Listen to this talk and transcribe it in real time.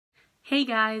Hey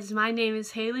guys, my name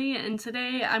is Haley and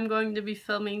today I'm going to be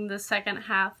filming the second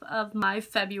half of my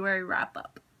February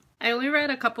wrap-up. I only read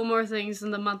a couple more things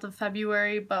in the month of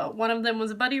February, but one of them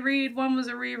was a buddy read, one was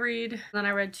a reread, and then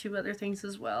I read two other things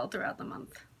as well throughout the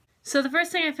month. So the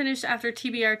first thing I finished after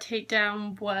TBR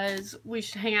Takedown was We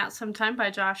Should Hang Out Sometime by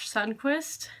Josh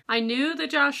Sundquist. I knew that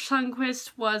Josh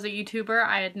Sundquist was a YouTuber.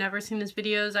 I had never seen his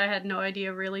videos. I had no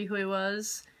idea really who he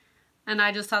was. And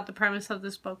I just thought the premise of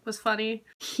this book was funny.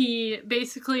 He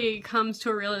basically comes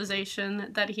to a realization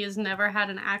that he has never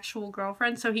had an actual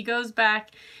girlfriend, so he goes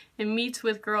back and meets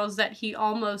with girls that he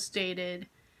almost dated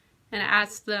and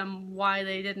asks them why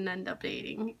they didn't end up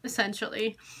dating,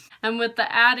 essentially. And with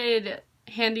the added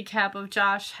handicap of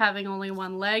Josh having only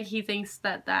one leg, he thinks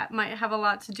that that might have a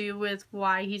lot to do with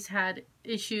why he's had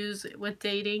issues with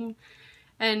dating.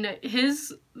 And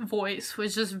his voice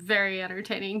was just very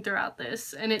entertaining throughout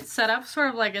this. And it set up sort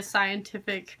of like a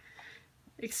scientific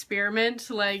experiment.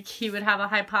 Like he would have a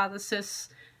hypothesis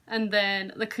and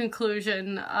then the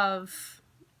conclusion of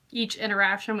each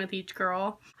interaction with each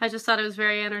girl. I just thought it was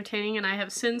very entertaining, and I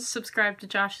have since subscribed to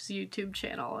Josh's YouTube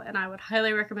channel and I would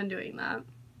highly recommend doing that.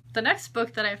 The next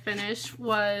book that I finished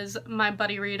was my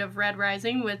buddy read of Red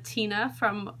Rising with Tina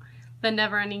from the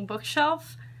Neverending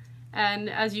Bookshelf. And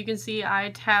as you can see,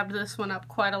 I tabbed this one up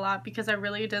quite a lot because I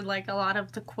really did like a lot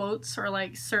of the quotes or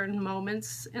like certain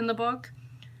moments in the book.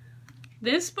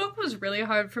 This book was really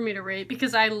hard for me to rate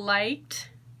because I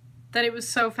liked that it was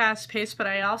so fast-paced, but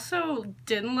I also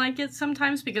didn't like it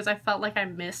sometimes because I felt like I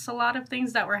missed a lot of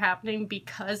things that were happening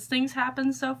because things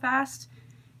happened so fast.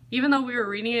 Even though we were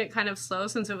reading it kind of slow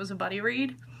since it was a buddy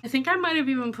read. I think I might have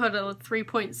even put a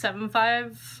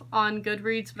 3.75 on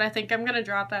Goodreads, but I think I'm gonna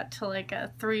drop that to like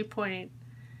a 3.25,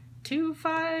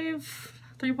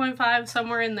 3.5,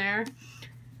 somewhere in there.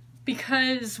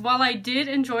 Because while I did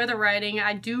enjoy the writing,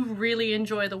 I do really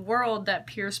enjoy the world that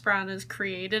Pierce Brown has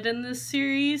created in this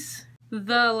series.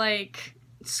 The like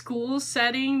school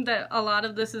setting that a lot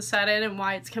of this is set in and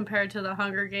why it's compared to the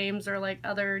Hunger Games or like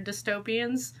other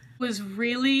dystopians was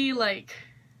really like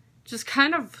just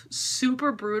kind of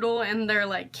super brutal, and they're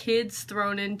like kids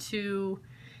thrown into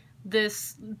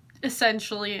this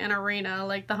essentially an arena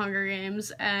like the Hunger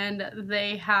Games, and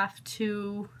they have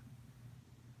to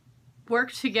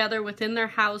work together within their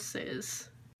houses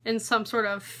in some sort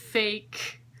of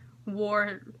fake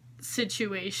war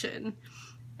situation.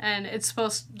 And it's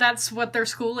that's what their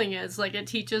schooling is. Like it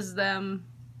teaches them,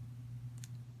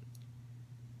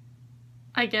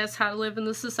 I guess, how to live in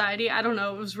the society. I don't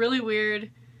know, it was really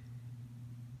weird.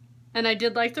 And I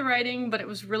did like the writing, but it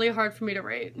was really hard for me to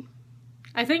rate.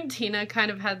 I think Tina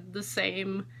kind of had the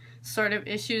same sort of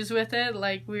issues with it.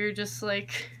 Like, we were just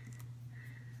like,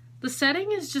 the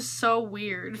setting is just so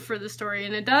weird for the story,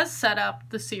 and it does set up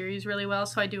the series really well,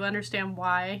 so I do understand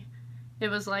why it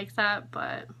was like that,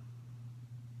 but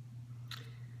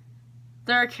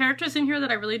there are characters in here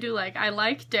that I really do like. I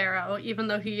like Darrow, even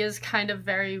though he is kind of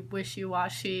very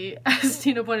wishy-washy, as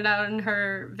Tina pointed out in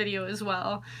her video as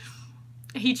well.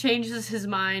 He changes his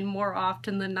mind more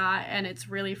often than not, and it's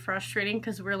really frustrating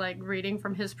because we're like reading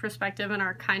from his perspective and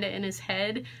are kind of in his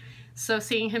head. So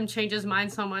seeing him change his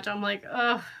mind so much, I'm like,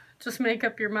 ugh, just make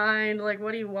up your mind. Like,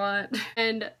 what do you want?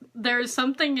 And there's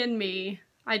something in me,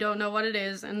 I don't know what it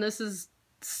is, and this is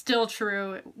still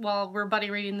true while we're buddy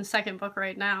reading the second book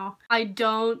right now. I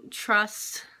don't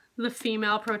trust the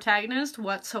female protagonist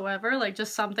whatsoever. Like,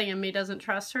 just something in me doesn't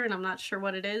trust her, and I'm not sure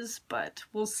what it is, but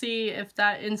we'll see if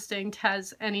that instinct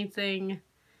has any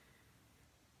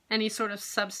sort of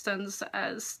substance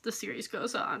as the series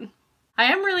goes on.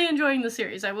 I am really enjoying the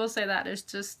series, I will say that. It's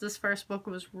just this first book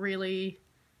was really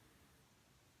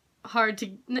hard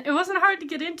to, it wasn't hard to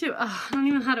get into. Ugh, I don't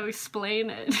even know how to explain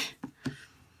it.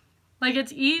 Like,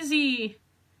 it's easy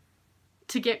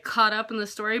to get caught up in the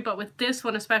story, but with this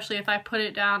one especially, if I put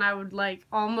it down, I would like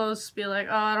almost be like,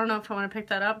 oh, I don't know if I want to pick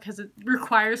that up because it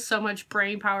requires so much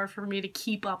brain power for me to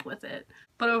keep up with it.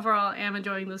 But overall, I am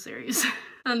enjoying the series.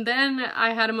 And then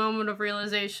I had a moment of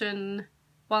realization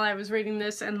while I was reading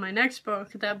this and my next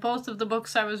book that both of the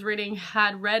books I was reading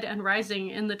had Red and Rising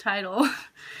in the title.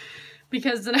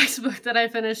 Because the next book that I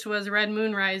finished was Red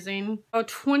Moon Rising. A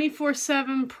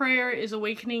 24/7 prayer is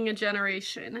awakening a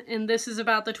generation. And this is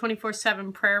about the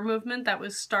 24/7 prayer movement that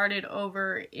was started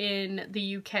over in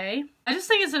the UK. I just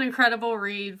think it's an incredible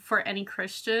read for any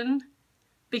Christian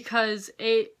because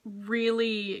it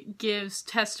really gives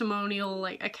testimonial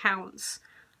like accounts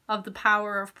of the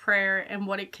power of prayer and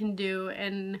what it can do,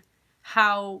 and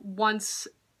how once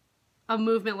a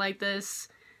movement like this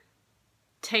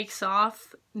takes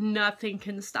off, nothing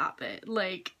can stop it.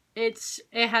 Like, it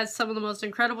has some of the most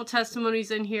incredible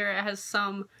testimonies in here. It has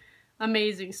some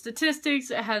amazing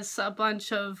statistics. It has a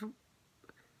bunch of...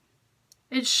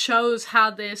 It shows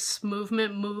how this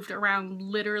movement moved around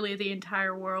literally the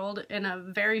entire world in a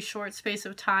very short space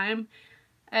of time.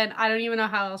 And I don't even know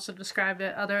how else to describe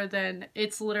it other than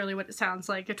it's literally what it sounds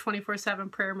like, a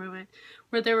 24/7 prayer movement,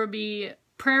 where there would be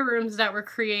prayer rooms that were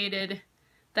created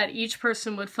that each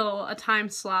person would fill a time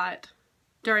slot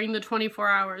during the 24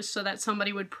 hours so that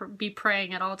somebody would be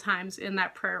praying at all times in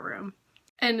that prayer room.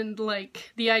 And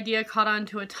like the idea caught on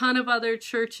to a ton of other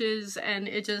churches, and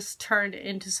it just turned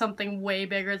into something way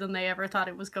bigger than they ever thought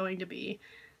it was going to be.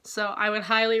 So I would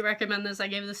highly recommend this. I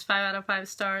gave this 5 out of 5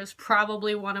 stars.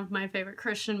 Probably one of my favorite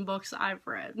Christian books I've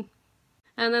read.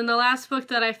 And then the last book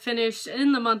that I finished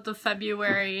in the month of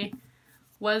February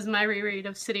was my reread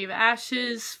of City of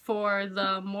Ashes for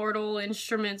the Mortal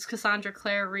Instruments Cassandra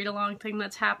Clare read-along thing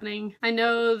that's happening. I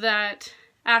know that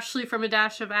Ashley from A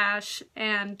Dash of Ash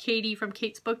and Katie from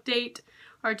Kate's Book Date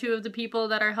are 2 of the people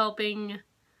that are helping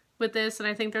with this, and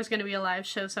I think there's going to be a live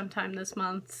show sometime this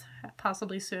month,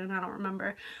 possibly soon, I don't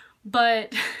remember.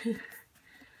 But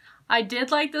I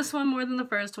did like this one more than the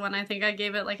first one. I think I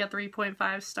gave it like a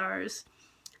 3.5 stars.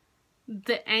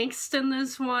 The angst in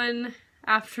this one,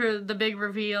 after the big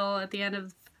reveal at the end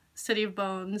of City of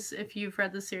Bones, if you've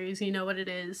read the series, you know what it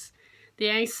is. The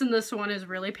angst in this one is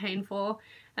really painful.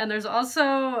 And there's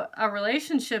also a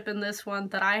relationship in this one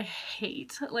that I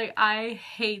hate. Like, I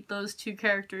hate those 2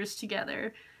 characters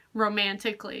together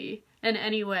romantically in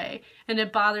any way. And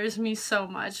it bothers me so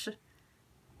much.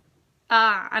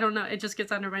 I don't know. It just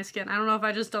gets under my skin. I don't know if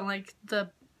I just don't like the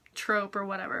trope or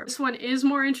whatever. This one is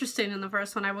more interesting than the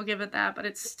first one. I will give it that. But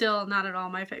it's still not at all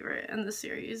my favorite in the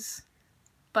series.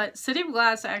 But City of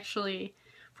Glass actually,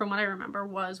 from what I remember,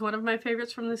 was one of my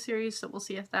favorites from the series. So we'll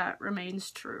see if that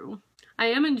remains true. I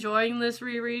am enjoying this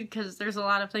reread because there's a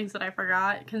lot of things that I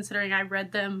forgot, considering I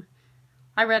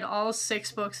read all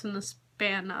 6 books in the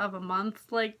span of a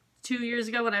month like 2 years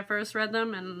ago when I first read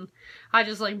them, and I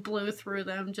just like blew through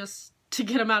them just to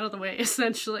get them out of the way,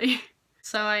 essentially.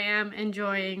 So I am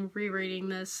enjoying rereading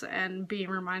this and being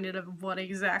reminded of what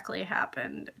exactly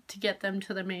happened to get them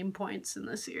to the main points in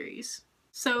the series.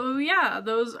 So yeah,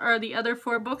 those are the other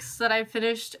 4 books that I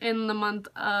finished in the month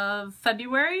of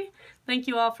February. Thank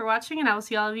you all for watching, and I will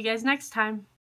see all of you guys next time.